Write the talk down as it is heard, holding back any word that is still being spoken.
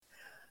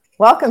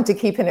Welcome to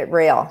Keeping It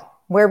Real,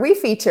 where we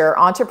feature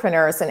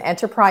entrepreneurs and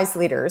enterprise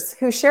leaders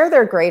who share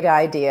their great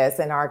ideas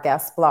in our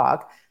guest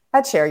blog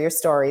at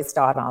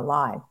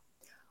shareyourstories.online.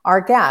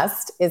 Our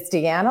guest is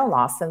Deanna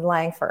Lawson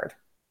Langford,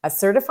 a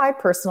certified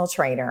personal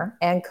trainer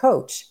and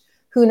coach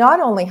who not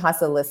only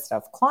has a list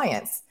of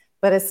clients,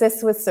 but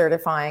assists with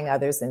certifying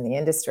others in the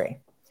industry.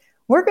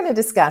 We're going to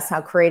discuss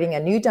how creating a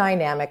new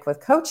dynamic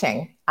with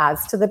coaching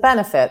adds to the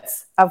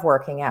benefits of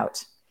working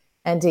out.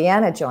 And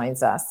Deanna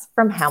joins us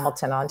from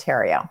Hamilton,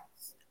 Ontario.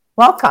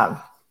 Welcome.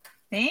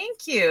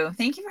 Thank you.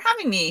 Thank you for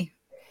having me.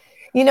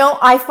 You know,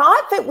 I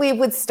thought that we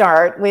would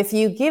start with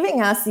you giving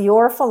us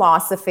your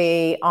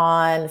philosophy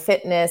on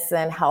fitness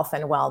and health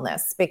and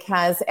wellness,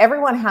 because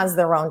everyone has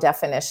their own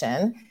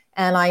definition.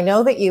 And I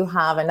know that you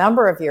have a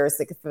number of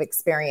years of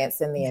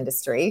experience in the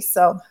industry.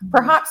 So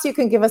perhaps you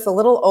can give us a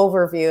little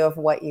overview of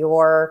what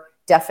your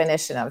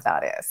definition of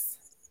that is.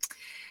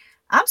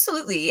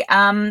 Absolutely.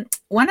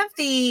 One of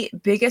the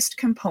biggest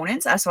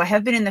components, so I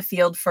have been in the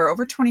field for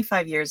over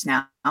 25 years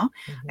now.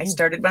 I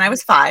started when I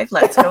was 5.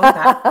 Let's go with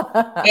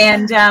that.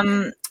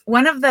 And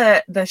one of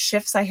the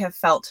shifts I have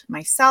felt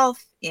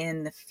myself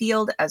in the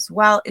field as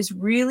well is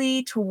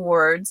really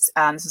towards,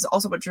 this is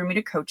also what drew me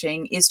to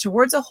coaching, is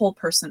towards a whole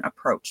person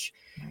approach.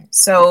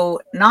 So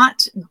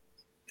not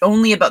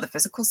only about the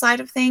physical side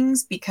of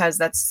things, because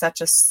that's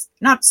such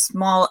not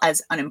small as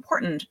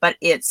unimportant, but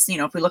it's,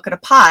 if we look at a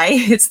pie,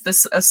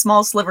 it's a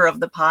small sliver of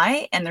the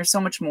pie, and there's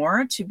so much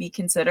more to be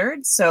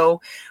considered.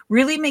 So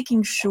really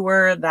making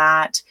sure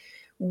that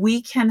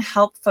we can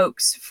help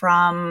folks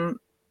from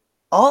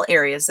all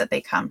areas that they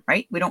come,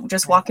 right? We don't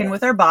just walk in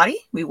with our body,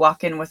 we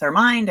walk in with our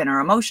mind and our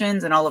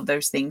emotions and all of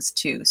those things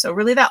too. So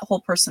really that whole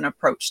person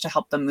approach to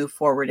help them move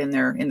forward in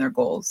their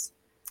goals.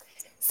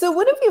 So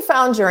what have you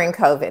found during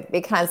COVID?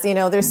 Because,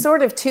 there's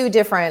sort of two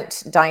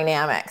different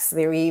dynamics.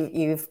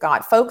 You've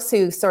got folks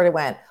who sort of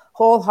went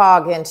whole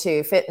hog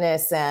into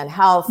fitness and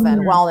health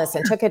and wellness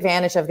and took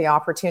advantage of the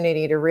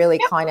opportunity to really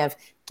kind of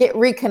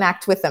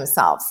reconnect with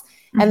themselves.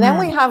 And then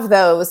we have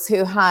those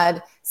who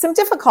had some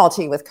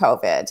difficulty with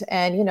COVID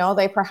and,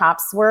 they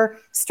perhaps were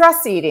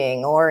stress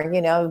eating or,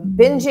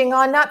 binging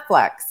on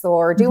Netflix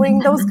or doing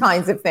those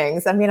kinds of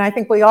things. I mean, I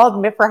think we all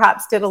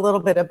perhaps did a little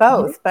bit of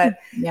both, but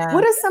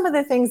what are some of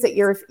the things that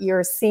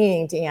you're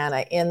seeing,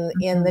 Deanna,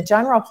 in the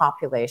general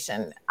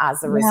population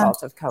as a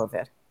result of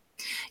COVID?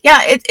 Yeah,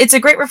 it's a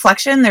great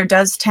reflection. There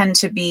does tend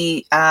to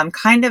be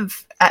kind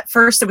of, at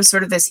first it was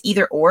sort of this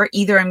either or,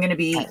 either I'm going to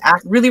be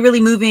really,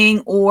 really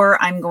moving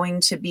or I'm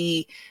going to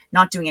be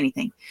not doing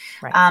anything.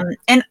 Right.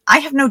 And I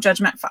have no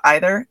judgment for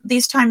either.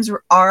 These times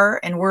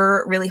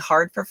were really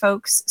hard for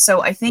folks.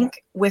 So I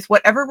think with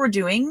whatever we're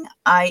doing,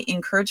 I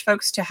encourage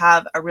folks to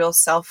have a real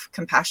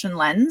self-compassion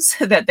lens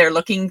that they're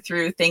looking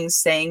through things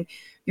saying,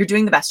 you're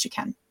doing the best you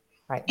can.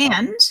 Right.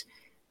 And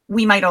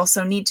we might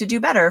also need to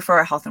do better for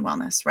our health and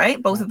wellness, right?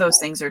 Both of those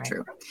things are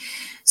true.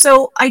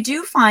 So I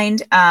do find,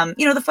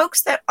 the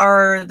folks that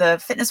are the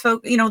fitness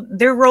folk,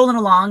 they're rolling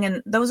along,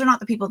 and those are not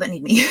the people that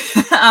need me.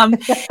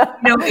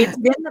 It's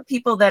been the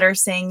people that are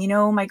saying,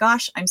 my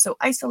gosh, I'm so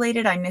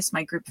isolated. I miss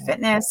my group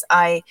fitness.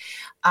 I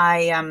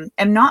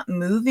am not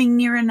moving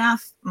near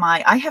enough.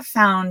 I have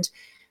found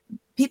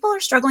people are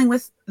struggling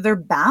with their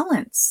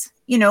balance.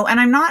 And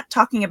I'm not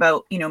talking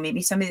about,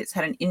 maybe somebody that's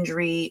had an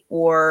injury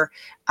or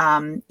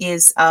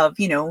is of,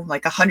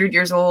 like 100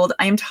 years old.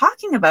 I am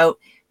talking about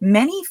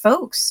many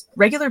folks,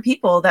 regular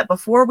people that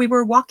before we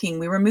were walking,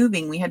 we were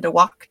moving, we had to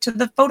walk to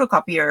the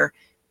photocopier,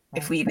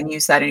 if we even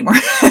use that anymore.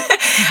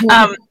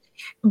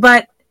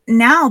 But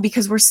now,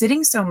 because we're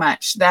sitting so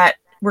much, that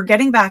we're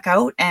getting back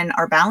out and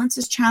our balance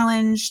is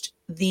challenged.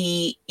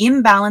 The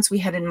imbalance we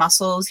had in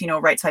muscles,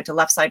 right side to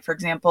left side, for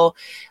example,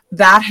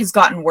 that has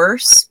gotten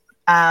worse.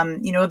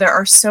 There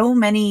are so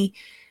many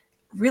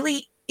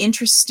really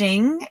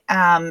interesting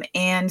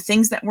and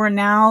things that we're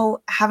now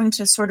having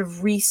to sort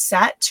of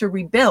reset to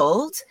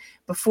rebuild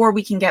before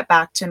we can get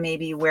back to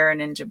maybe where an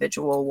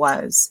individual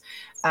was.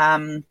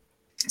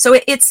 So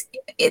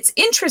it's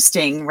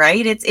interesting,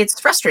 right? It's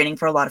frustrating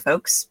for a lot of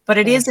folks, but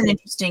it is an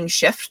interesting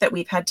shift that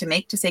we've had to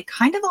make to say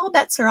kind of all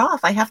bets are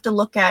off. I have to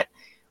look at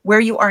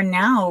where you are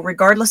now,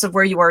 regardless of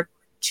where you are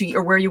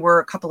or where you were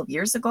a couple of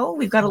years ago.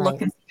 We've got to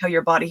look and see how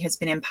your body has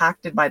been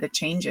impacted by the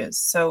changes.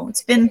 So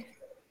it's been,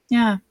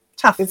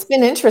 tough. It's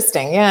been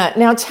interesting. Yeah.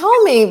 Now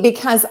tell me,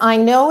 because I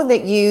know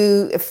that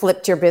you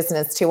flipped your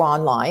business to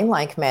online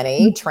like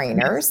many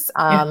trainers.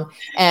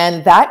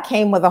 And that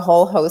came with a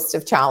whole host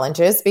of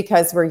challenges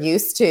because we're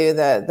used to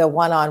the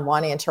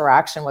one-on-one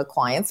interaction with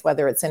clients,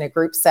 whether it's in a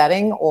group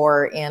setting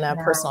or in a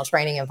personal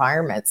training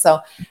environment. So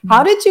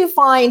how did you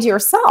find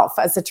yourself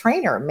as a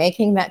trainer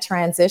making that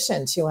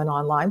transition to an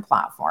online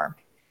platform?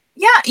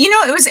 Yeah,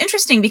 it was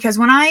interesting because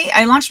when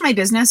I launched my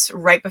business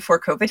right before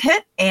COVID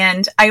hit,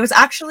 and I was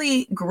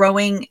actually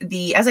growing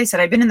as I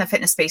said, I've been in the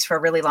fitness space for a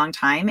really long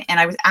time,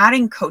 and I was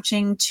adding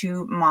coaching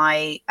to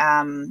my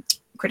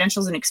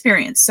credentials and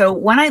experience. So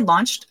when I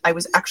launched, I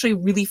was actually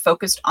really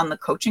focused on the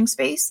coaching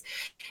space.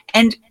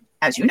 And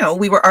as you know,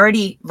 we were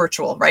already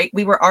virtual, right?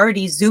 We were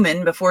already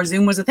Zooming before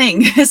Zoom was a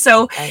thing.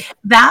 So Right.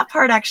 that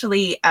part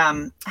actually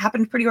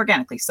happened pretty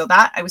organically. So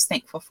that I was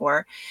thankful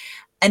for.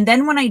 And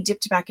then when I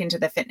dipped back into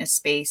the fitness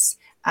space,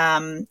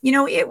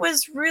 it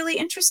was really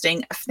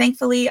interesting.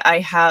 Thankfully, I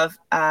have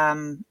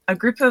a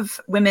group of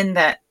women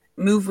that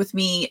move with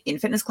me in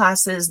fitness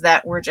classes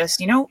that were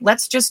just,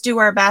 let's just do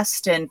our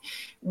best. And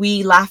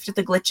we laughed at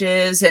the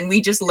glitches and we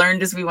just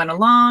learned as we went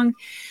along.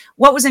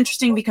 What was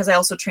interesting, because I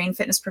also train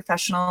fitness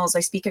professionals,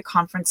 I speak at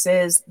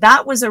conferences,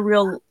 that was a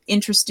real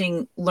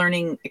interesting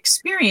learning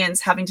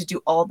experience, having to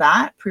do all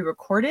that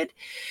pre-recorded.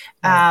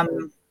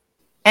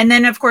 And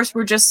then, of course,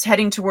 we're just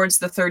heading towards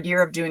the third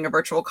year of doing a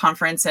virtual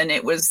conference. And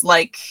it was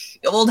like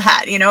old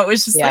hat, it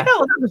was just like,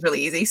 oh, that was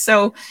really easy.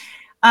 So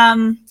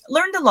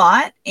learned a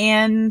lot.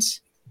 And,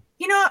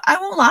 I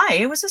won't lie,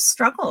 it was a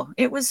struggle.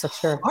 It was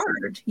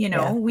hard.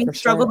 We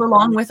struggled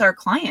along with our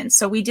clients.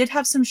 So we did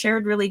have some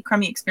shared really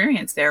crummy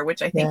experience there,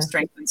 which I think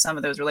strengthened some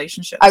of those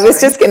relationships. I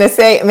was just going to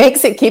say, it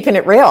makes it keeping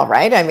it real,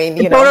 right? I mean,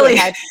 totally.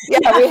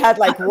 we had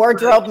like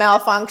wardrobe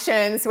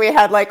malfunctions. We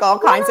had like all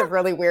kinds of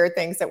really weird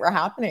things that were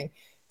happening.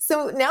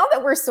 So now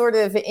that we're sort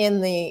of in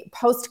the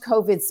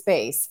post-COVID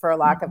space, for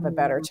lack of a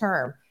better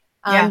term,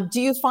 do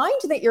you find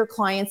that your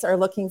clients are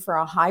looking for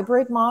a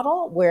hybrid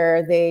model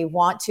where they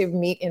want to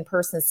meet in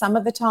person some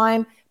of the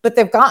time, but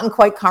they've gotten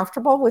quite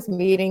comfortable with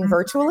meeting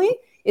virtually?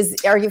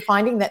 Are you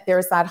finding that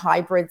there's that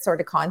hybrid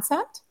sort of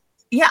concept?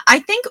 Yeah, I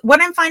think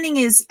what I'm finding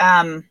is,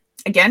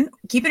 again,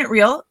 keeping it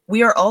real,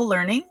 we are all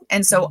learning.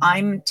 And so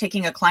I'm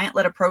taking a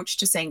client-led approach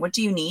to saying, what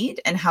do you need?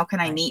 And how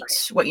can I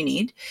meet what you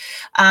need?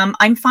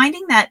 I'm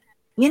finding that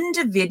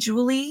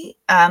individually,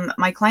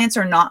 my clients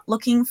are not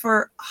looking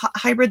for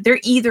hybrid.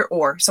 They're either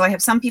or. So I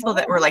have some people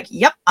that were like,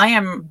 yep, I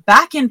am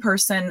back in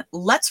person.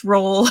 Let's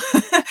roll.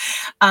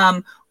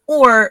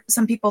 Or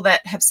some people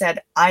that have said,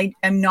 I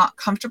am not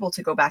comfortable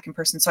to go back in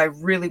person. So I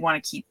really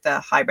want to keep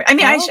the hybrid. I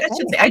mean, I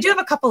should say, I do have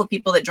a couple of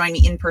people that join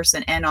me in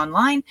person and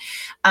online.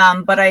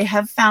 But I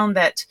have found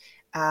that,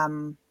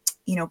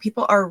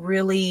 people are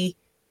really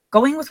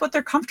going with what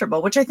they're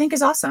comfortable, which I think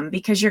is awesome,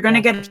 because you're going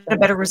to get a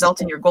better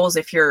result in your goals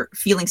if you're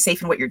feeling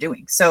safe in what you're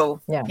doing. So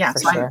I'm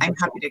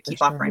happy to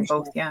keep offering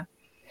both. Yeah.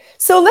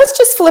 So let's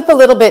just flip a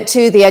little bit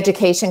to the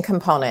education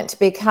component,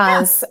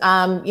 because,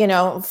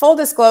 full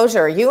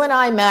disclosure, you and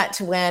I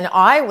met when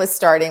I was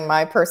starting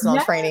my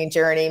personal training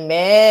journey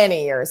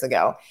many years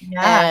ago.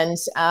 And,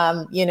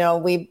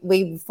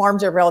 we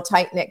formed a real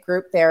tight knit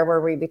group there where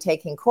we'd be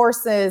taking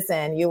courses,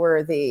 and you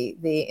were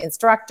the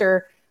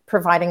instructor,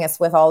 providing us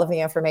with all of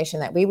the information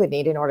that we would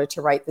need in order to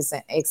write this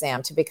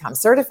exam to become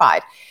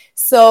certified.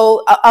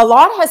 So a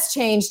lot has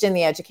changed in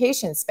the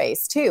education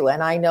space too.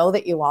 And I know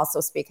that you also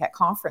speak at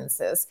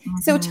conferences.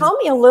 So tell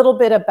me a little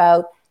bit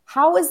about,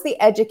 how is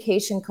the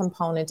education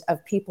component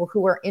of people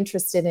who are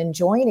interested in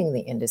joining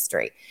the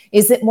industry?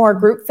 Is it more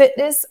group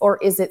fitness, or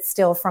is it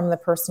still from the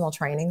personal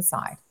training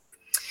side?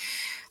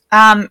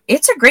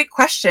 It's a great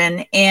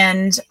question.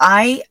 And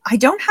I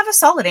don't have a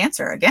solid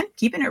answer, again,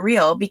 keeping it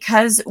real,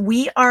 because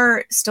we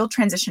are still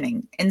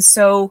transitioning. And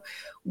so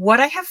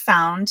what I have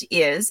found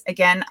is,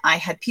 again, I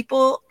had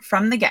people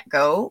from the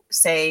get-go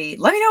say,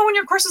 let me know when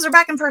your courses are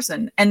back in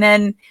person. And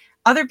then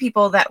other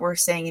people that were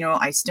saying,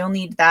 I still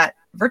need that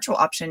virtual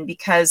option,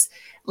 because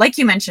like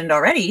you mentioned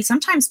already,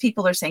 sometimes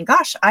people are saying,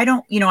 gosh, I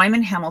don't, I'm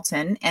in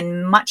Hamilton,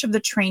 and much of the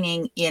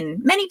training in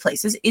many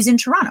places is in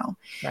Toronto.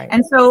 Right.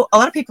 And so a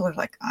lot of people are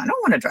like, I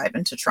don't want to drive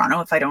into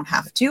Toronto if I don't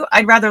have to.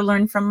 I'd rather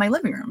learn from my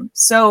living room.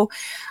 So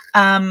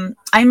I'm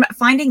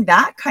finding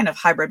that kind of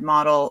hybrid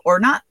model, or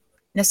not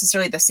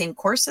necessarily the same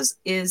courses,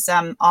 is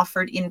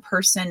offered in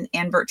person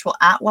and virtual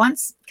at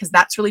once, because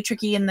that's really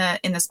tricky in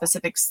the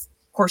specific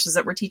courses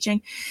that we're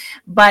teaching.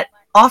 But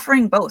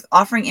offering both,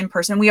 offering in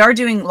person. We are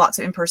doing lots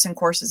of in-person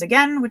courses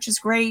again, which is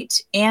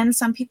great. And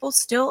some people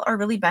still are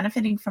really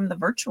benefiting from the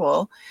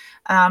virtual.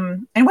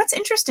 And what's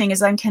interesting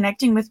is I'm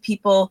connecting with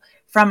people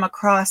from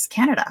across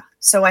Canada.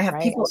 So I have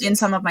people in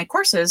some of my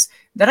courses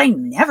that I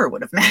never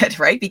would have met,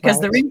 right? Because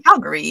they're in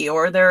Calgary,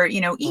 or they're,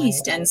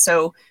 east. And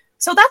so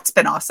that's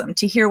been awesome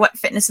to hear what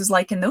fitness is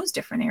like in those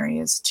different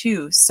areas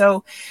too.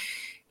 So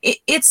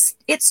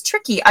it's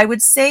tricky. I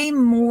would say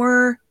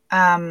more,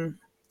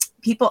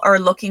 people are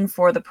looking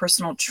for the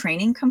personal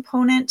training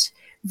component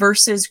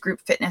versus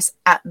group fitness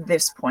at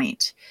this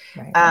point.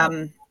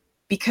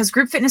 Because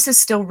group fitness is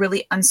still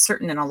really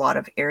uncertain in a lot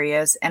of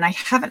areas. And I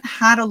haven't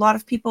had a lot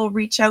of people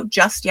reach out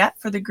just yet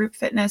for the group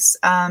fitness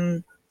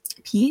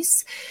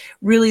piece.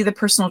 Really, the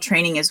personal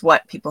training is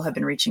what people have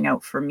been reaching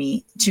out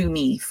to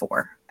me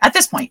for at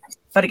this point.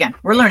 But again,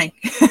 we're learning.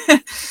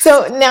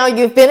 So now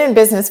you've been in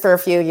business for a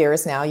few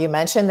years now. You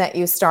mentioned that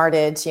you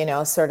started,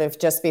 sort of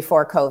just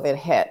before COVID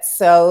hit.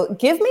 So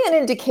give me an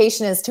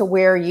indication as to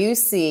where you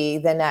see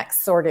the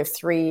next sort of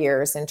 3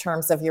 years in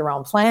terms of your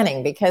own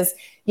planning. Because,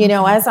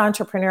 as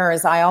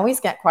entrepreneurs, I always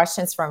get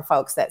questions from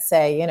folks that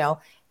say,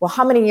 well,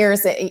 how many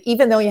years,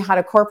 even though you had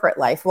a corporate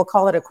life, we'll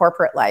call it a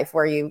corporate life,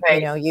 where you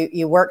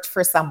worked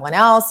for someone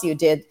else, you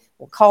did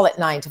we'll call it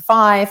 9 to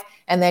 5,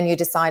 and then you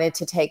decided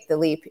to take the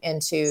leap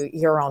into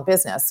your own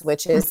business,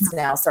 which is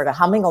now sort of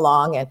humming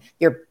along, and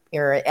you're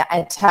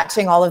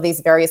attaching all of these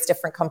various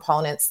different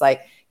components,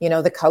 like, you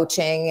know, the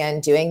coaching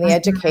and doing the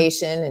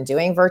education and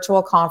doing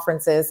virtual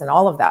conferences and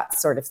all of that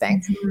sort of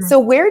thing. So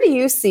where do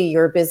you see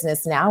your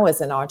business now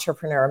as an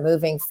entrepreneur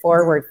moving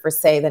forward for,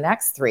 say, the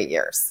next 3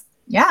 years?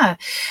 Yeah.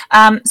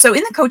 So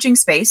in the coaching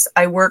space,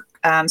 I work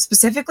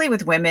specifically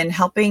with women,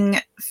 helping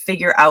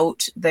figure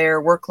out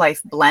their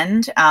work-life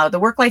blend. The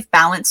work-life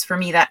balance, for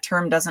me, that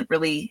term doesn't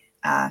really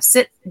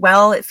sit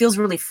well. It feels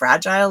really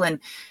fragile, and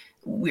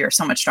we are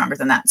so much stronger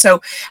than that.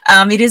 So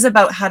it is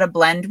about how to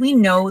blend. We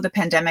know the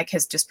pandemic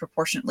has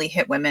disproportionately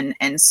hit women.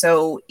 And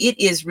so it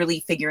is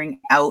really figuring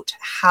out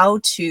how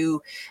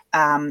to,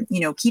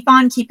 keep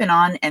on keeping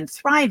on and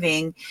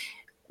thriving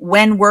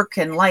when work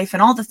and life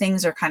and all the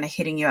things are kind of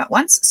hitting you at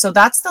once. So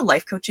that's the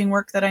life coaching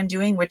work that I'm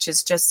doing, which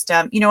is just,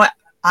 have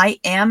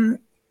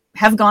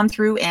gone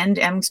through and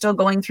am still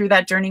going through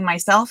that journey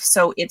myself.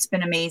 So it's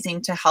been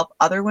amazing to help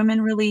other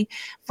women really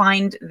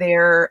find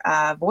their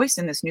voice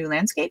in this new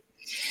landscape.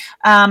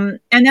 And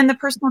then the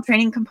personal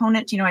training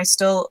component, I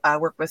still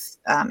work with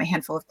a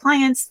handful of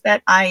clients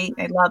that I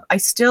love. I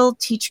still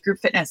teach group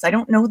fitness. I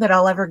don't know that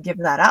I'll ever give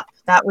that up.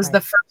 That was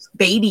the first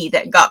baby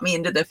that got me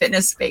into the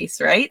fitness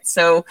space, right?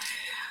 So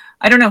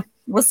I don't know.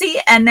 We'll see.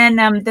 And then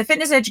the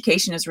fitness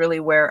education is really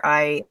where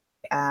I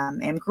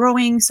am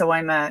growing. So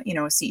I'm a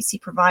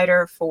CEC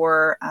provider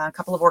for a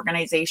couple of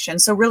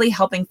organizations. So really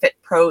helping fit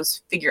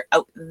pros figure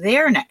out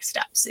their next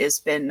steps has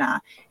been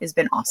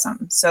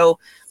awesome. So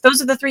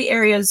those are the 3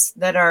 areas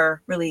that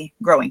are really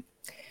growing.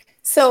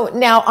 So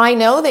now I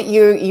know that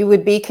you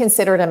would be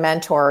considered a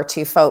mentor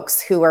to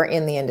folks who are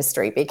in the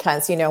industry,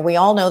 because, we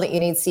all know that you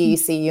need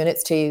CEC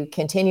units to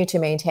continue to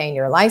maintain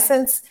your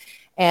license.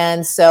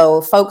 And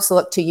so folks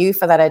look to you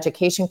for that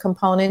education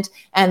component.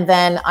 And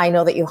then I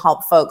know that you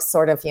help folks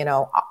sort of,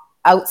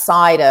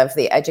 outside of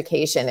the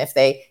education. If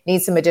they need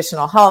some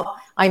additional help,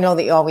 I know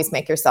that you always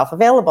make yourself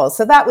available.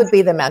 So that would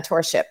be the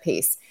mentorship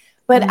piece.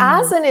 But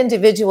as an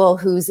individual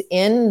who's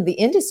in the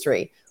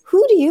industry,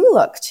 who do you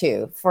look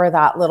to for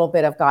that little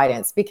bit of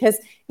guidance? Because,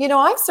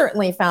 I've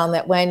certainly found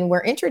that when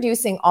we're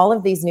introducing all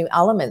of these new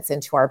elements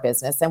into our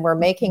business and we're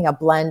making a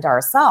blend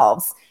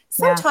ourselves,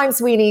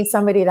 sometimes we need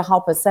somebody to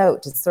help us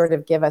out, to sort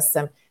of give us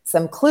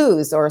some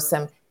clues or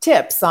some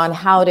tips on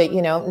how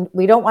to,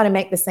 we don't want to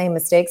make the same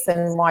mistakes.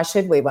 And why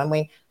should we, when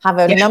we have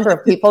a number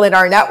of people in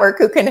our network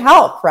who can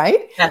help,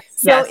 right? Yes,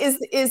 so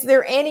is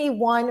there any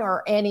one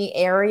or any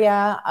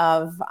area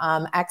of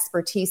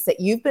expertise that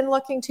you've been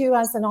looking to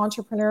as an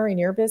entrepreneur in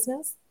your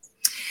business?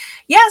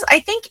 Yes, I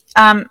think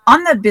on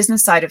the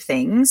business side of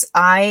things,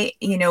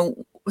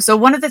 so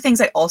one of the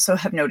things I also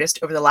have noticed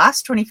over the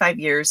last 25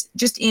 years,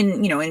 just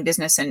in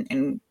business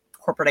and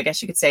corporate, I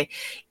guess you could say,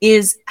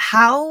 is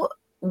how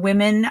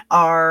women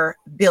are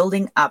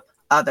building up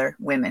other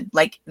women.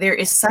 Like, there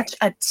is such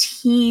a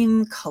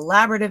team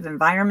collaborative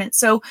environment.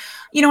 So,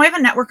 I have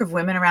a network of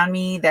women around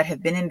me that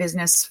have been in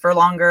business for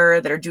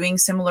longer, that are doing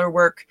similar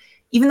work.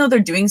 Even though they're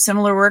doing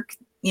similar work,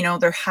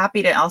 they're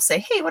happy to, I'll say,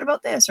 hey, what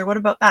about this? Or what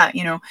about that?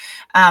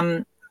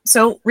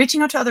 So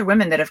reaching out to other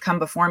women that have come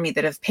before me,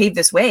 that have paved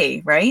this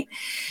way. Right.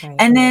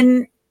 And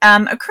then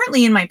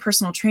currently in my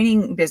personal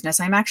training business,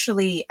 I'm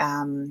actually,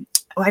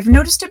 I've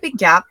noticed a big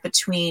gap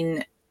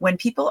between when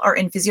people are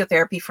in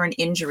physiotherapy for an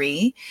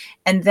injury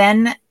and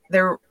then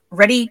they're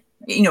ready,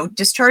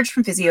 discharged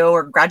from physio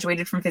or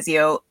graduated from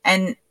physio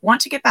and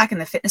want to get back in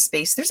the fitness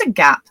space. There's a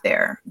gap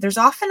there. There's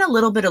often a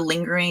little bit of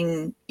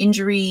lingering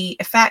injury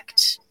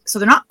effect. So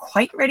they're not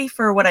quite ready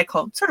for what I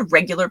call sort of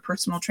regular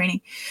personal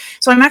training.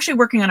 So I'm actually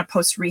working on a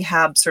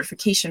post-rehab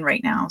certification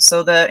right now.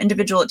 So the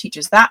individual that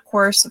teaches that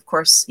course, of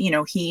course,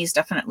 he's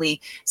definitely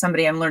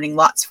somebody I'm learning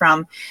lots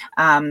from.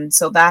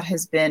 So that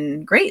has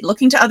been great,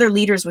 looking to other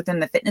leaders within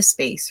the fitness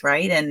space,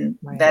 right? And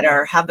that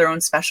have their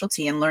own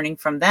specialty, and learning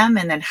from them.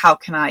 And then how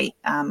can I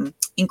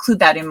include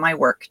that in my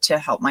work to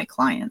help my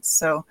clients?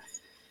 So,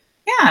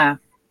 yeah.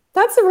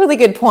 That's a really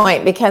good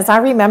point, because I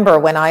remember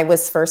when I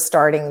was first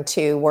starting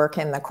to work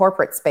in the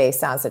corporate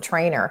space as a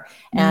trainer,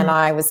 and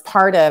I was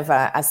part of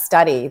a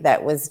study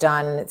that was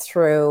done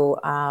through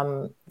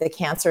the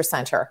Cancer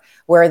Center,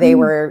 where they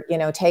were,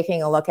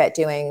 taking a look at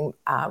doing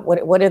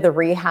what are the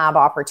rehab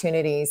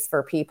opportunities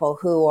for people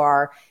who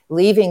are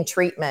leaving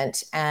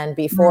treatment and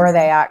before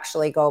they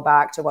actually go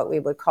back to what we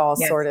would call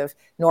sort of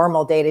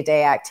normal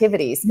day-to-day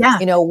activities.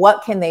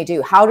 What can they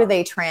do? How do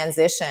they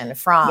transition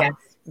from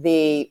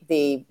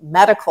the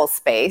medical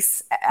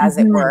space, as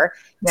it were,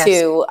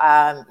 to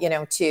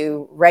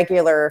to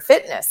regular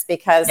fitness?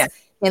 Because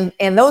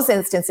in those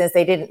instances,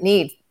 they didn't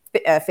need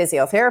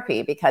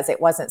physiotherapy, because it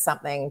wasn't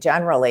something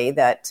generally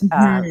that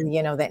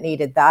that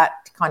needed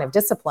that kind of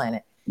discipline.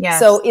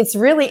 So it's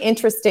really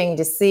interesting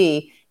to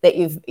see that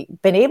you've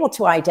been able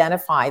to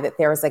identify that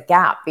there's a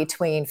gap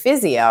between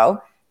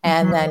physio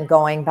and then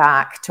going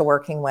back to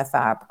working with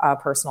a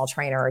personal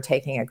trainer or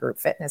taking a group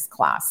fitness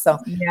class. So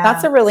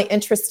that's a really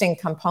interesting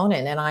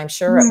component. And I'm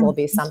sure it will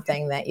be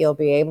something that you'll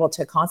be able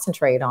to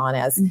concentrate on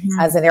as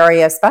an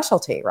area of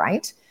specialty,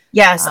 right?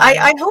 Yes,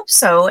 I hope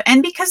so.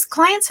 And because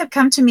clients have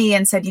come to me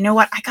and said, you know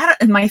what,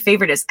 my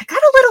favorite is, I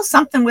got a little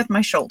something with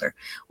my shoulder.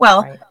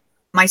 Well,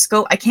 my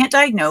scope, I can't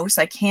diagnose.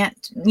 I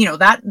can't,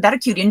 that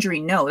acute injury.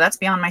 No, that's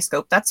beyond my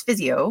scope. That's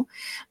physio.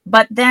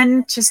 But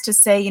then just to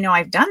say,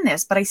 I've done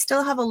this, but I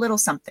still have a little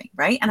something,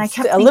 right? And I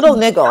kept a little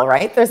niggle,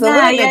 right? There's a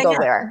little niggle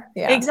there.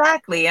 Yeah,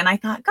 exactly. And I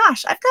thought,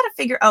 gosh, I've got to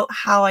figure out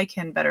how I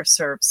can better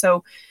serve.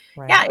 So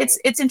yeah,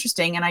 it's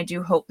interesting. And I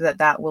do hope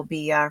that will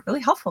be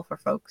really helpful for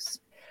folks.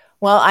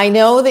 Well, I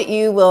know that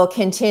you will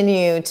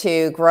continue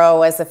to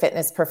grow as a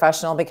fitness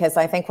professional, because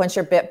I think once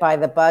you're bit by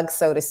the bug,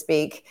 so to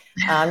speak,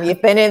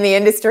 you've been in the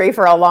industry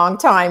for a long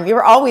time.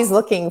 You're always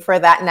looking for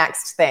that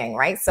next thing,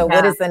 right? So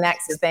what is the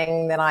next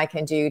thing that I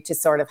can do to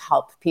sort of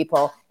help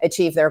people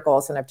achieve their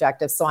goals and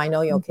objectives? So I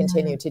know you'll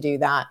continue to do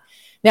that.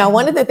 Now,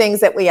 one of the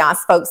things that we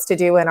ask folks to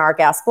do in our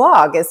guest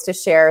blog is to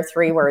share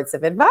 3 words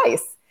of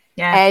advice.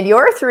 And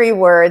your 3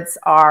 words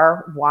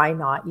are, why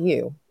not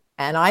you?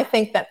 And I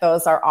think that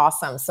those are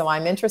awesome. So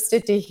I'm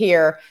interested to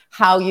hear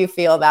how you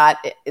feel that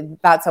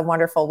that's a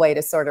wonderful way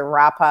to sort of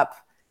wrap up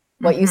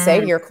what you say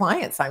to your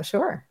clients, I'm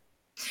sure.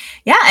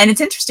 Yeah. And it's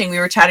interesting. We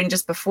were chatting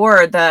just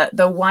before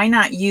the why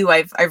not you.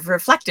 I've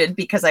reflected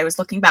because I was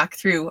looking back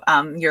through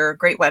your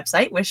great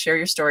website with Share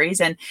Your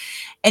Stories. And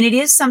it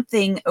is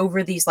something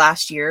over these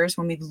last years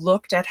when we've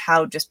looked at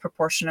how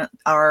disproportionate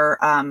our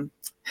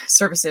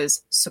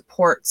services,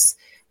 supports,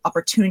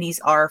 opportunities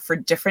are for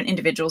different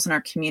individuals in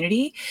our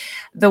community.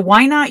 The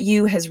why not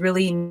you has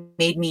really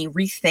made me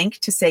rethink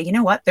to say, you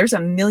know what, there's a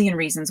million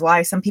reasons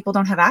why some people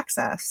don't have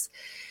access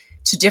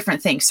to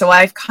different things. So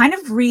I've kind of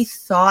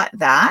rethought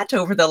that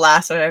over the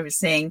last, what I was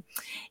saying.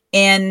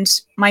 And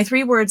my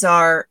 3 words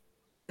are,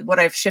 what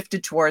I've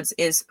shifted towards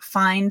is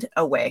find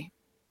a way.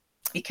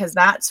 Because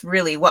that's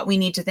really what we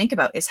need to think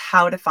about, is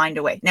how to find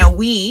a way. Now,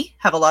 we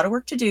have a lot of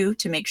work to do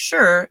to make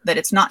sure that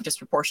it's not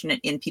disproportionate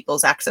in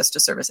people's access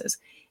to services.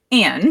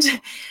 And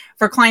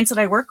for clients that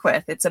I work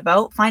with, it's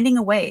about finding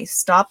a way.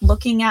 Stop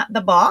looking at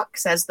the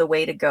box as the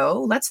way to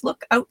go. Let's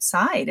look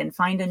outside and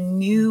find a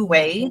new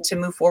way to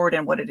move forward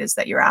in what it is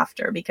that you're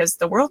after, because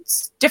the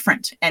world's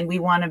different and we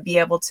want to be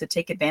able to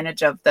take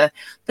advantage of the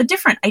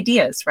different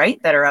ideas,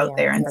 right, that are out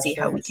there, and see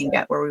how we can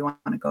get where we want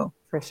to go.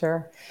 For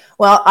sure.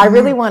 Well, I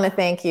really want to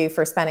thank you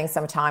for spending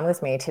some time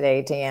with me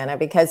today, Deanna,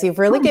 because you've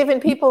really given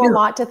people a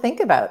lot to think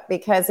about,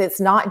 because it's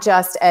not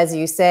just, as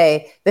you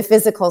say, the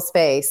physical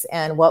space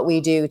and what we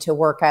do to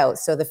work out.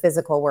 So the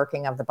physical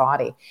working of the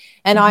body.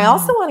 And I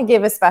also want to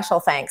give a special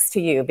thanks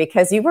to you,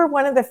 because you were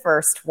one of the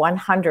first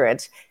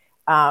 100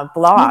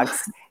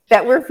 blogs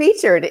that were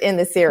featured in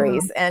the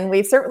series. And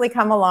we've certainly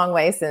come a long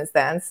way since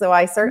then. So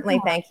I certainly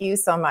thank you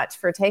so much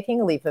for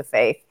taking a leap of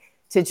faith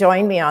to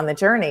join me on the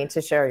journey to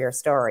share your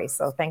story.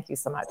 So thank you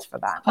so much for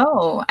that.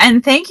 Oh,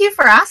 and thank you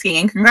for asking,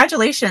 and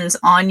congratulations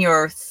on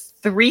your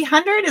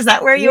 300. Is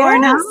that where you are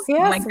now? Yes,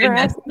 oh my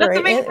goodness. That's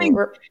amazing.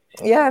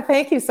 Yeah,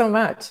 thank you so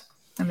much.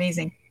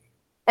 Amazing.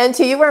 And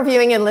to you, our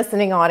viewing and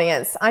listening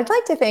audience, I'd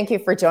like to thank you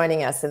for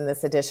joining us in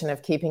this edition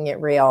of Keeping It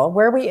Real,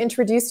 where we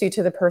introduce you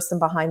to the person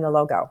behind the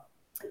logo.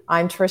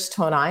 I'm Trish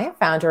Tonai,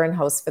 founder and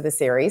host for the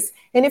series.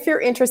 And if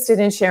you're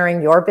interested in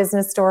sharing your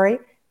business story,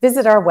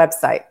 visit our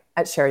website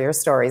at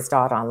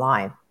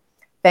shareyourstories.online.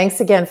 Thanks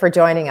again for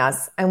joining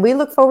us, and we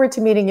look forward to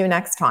meeting you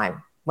next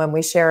time when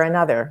we share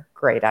another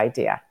great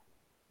idea.